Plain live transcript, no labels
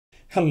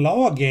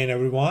Hello again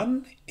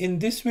everyone. In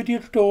this video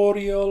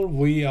tutorial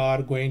we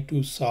are going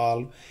to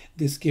solve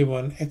this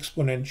given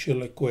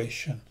exponential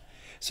equation.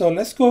 So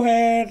let's go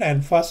ahead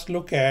and first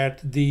look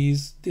at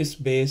this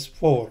base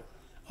 4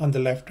 on the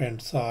left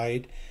hand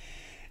side.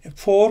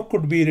 4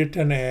 could be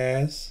written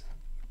as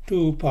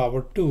 2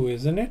 power 2,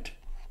 isn't it?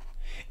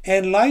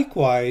 And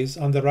likewise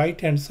on the right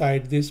hand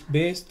side this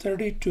base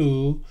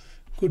 32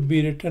 could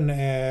be written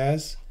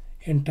as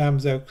in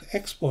terms of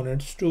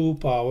exponents 2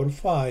 power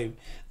 5.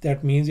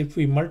 That means if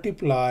we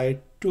multiply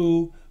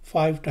 2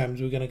 5 times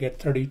we're going to get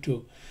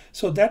 32.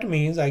 So that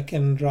means I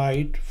can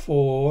write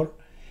 4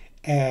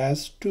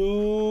 as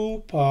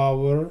 2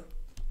 power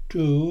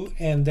 2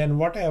 and then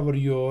whatever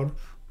your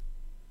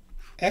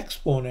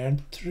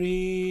exponent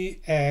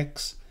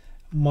 3x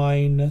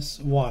minus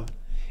 1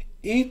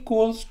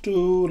 equals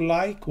to,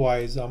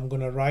 likewise I'm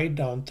going to write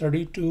down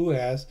 32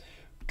 as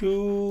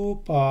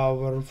 2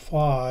 power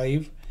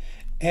 5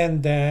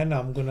 and then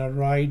I'm going to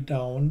write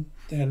down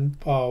then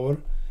power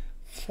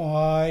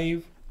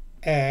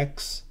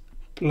 5x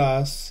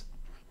plus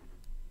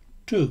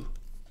 2.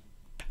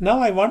 Now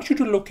I want you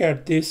to look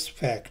at this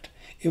fact.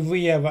 If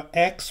we have a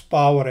x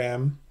power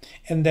m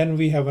and then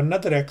we have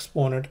another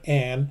exponent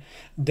n,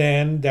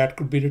 then that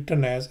could be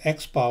written as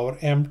x power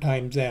m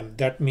times n.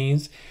 That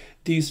means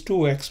these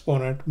two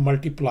exponents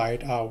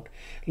multiplied out.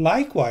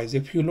 Likewise,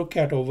 if you look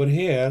at over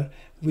here,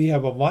 we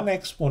have a one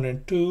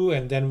exponent 2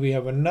 and then we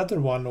have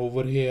another one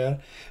over here,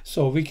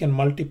 so we can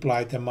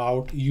multiply them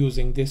out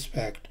using this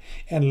fact.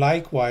 And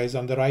likewise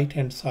on the right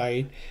hand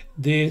side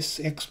this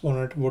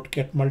exponent would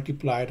get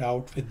multiplied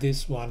out with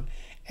this one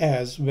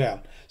as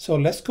well. So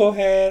let's go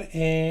ahead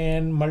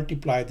and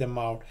multiply them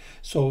out.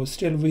 So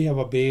still we have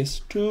a base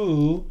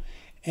 2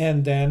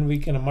 and then we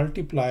can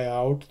multiply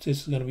out,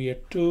 this is going to be a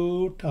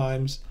 2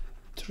 times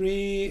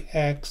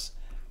 3x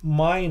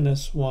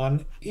minus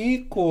 1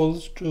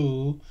 equals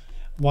to,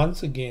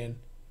 once again,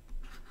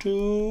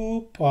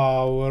 2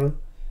 power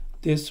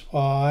this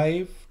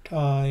 5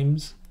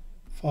 times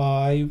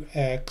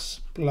 5x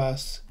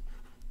plus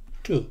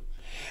 2.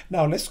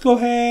 Now let's go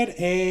ahead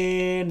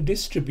and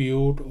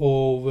distribute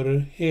over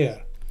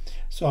here.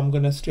 So I'm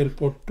going to still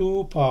put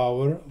 2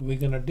 power, we're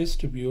going to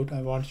distribute,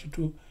 I want you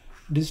to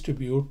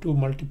distribute to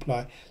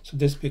multiply. So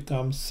this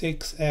becomes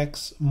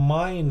 6x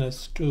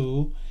minus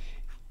 2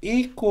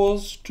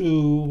 equals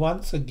to,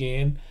 once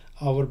again,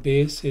 our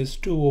base is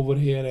 2 over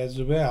here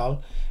as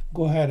well.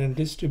 Go ahead and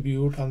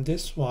distribute on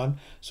this one.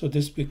 So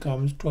this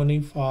becomes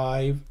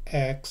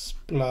 25x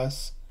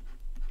plus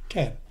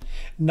 10.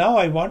 Now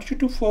I want you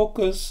to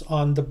focus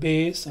on the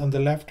base on the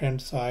left hand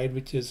side,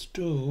 which is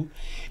 2,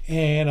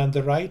 and on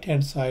the right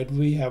hand side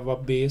we have a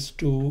base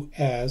 2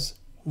 as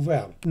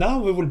well. Now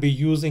we will be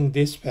using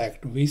this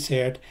fact. We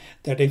said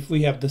that if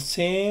we have the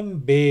same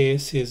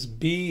base, is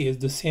b is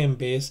the same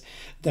base,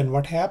 then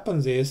what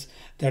happens is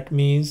that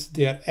means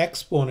their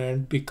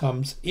exponent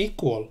becomes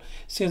equal.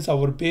 Since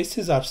our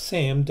bases are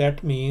same,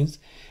 that means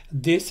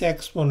this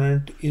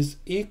exponent is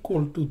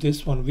equal to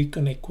this one. We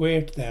can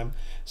equate them.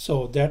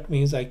 So that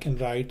means I can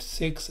write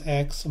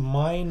 6x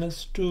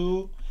minus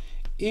 2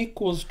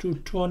 equals to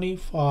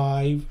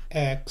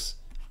 25x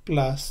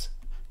plus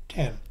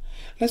 10.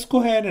 Let's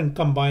go ahead and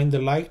combine the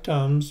like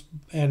terms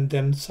and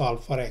then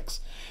solve for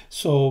x.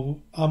 So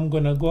I'm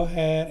going to go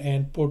ahead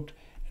and put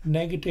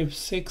negative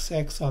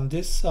 6x on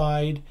this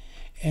side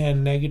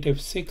and negative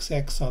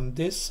 6x on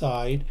this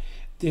side.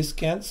 This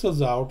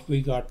cancels out.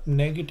 We got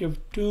negative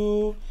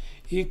 2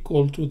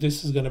 equal to,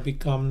 this is going to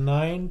become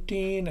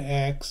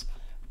 19x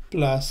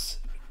plus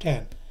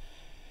 10.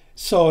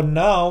 So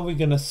now we're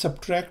going to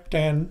subtract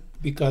 10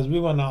 because we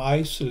want to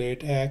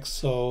isolate x.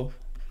 So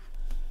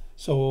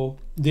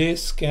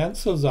this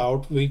cancels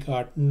out. We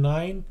got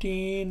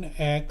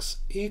 19x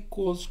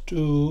equals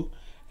to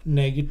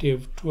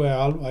negative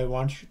 12. I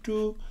want you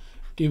to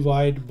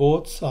divide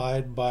both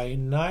sides by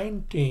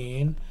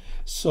 19.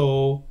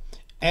 So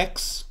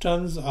x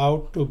turns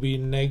out to be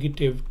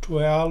negative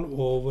 12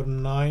 over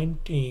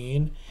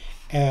 19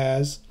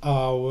 as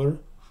our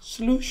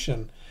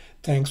solution.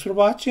 Thanks for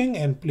watching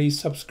and please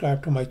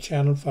subscribe to my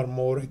channel for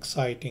more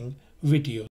exciting videos.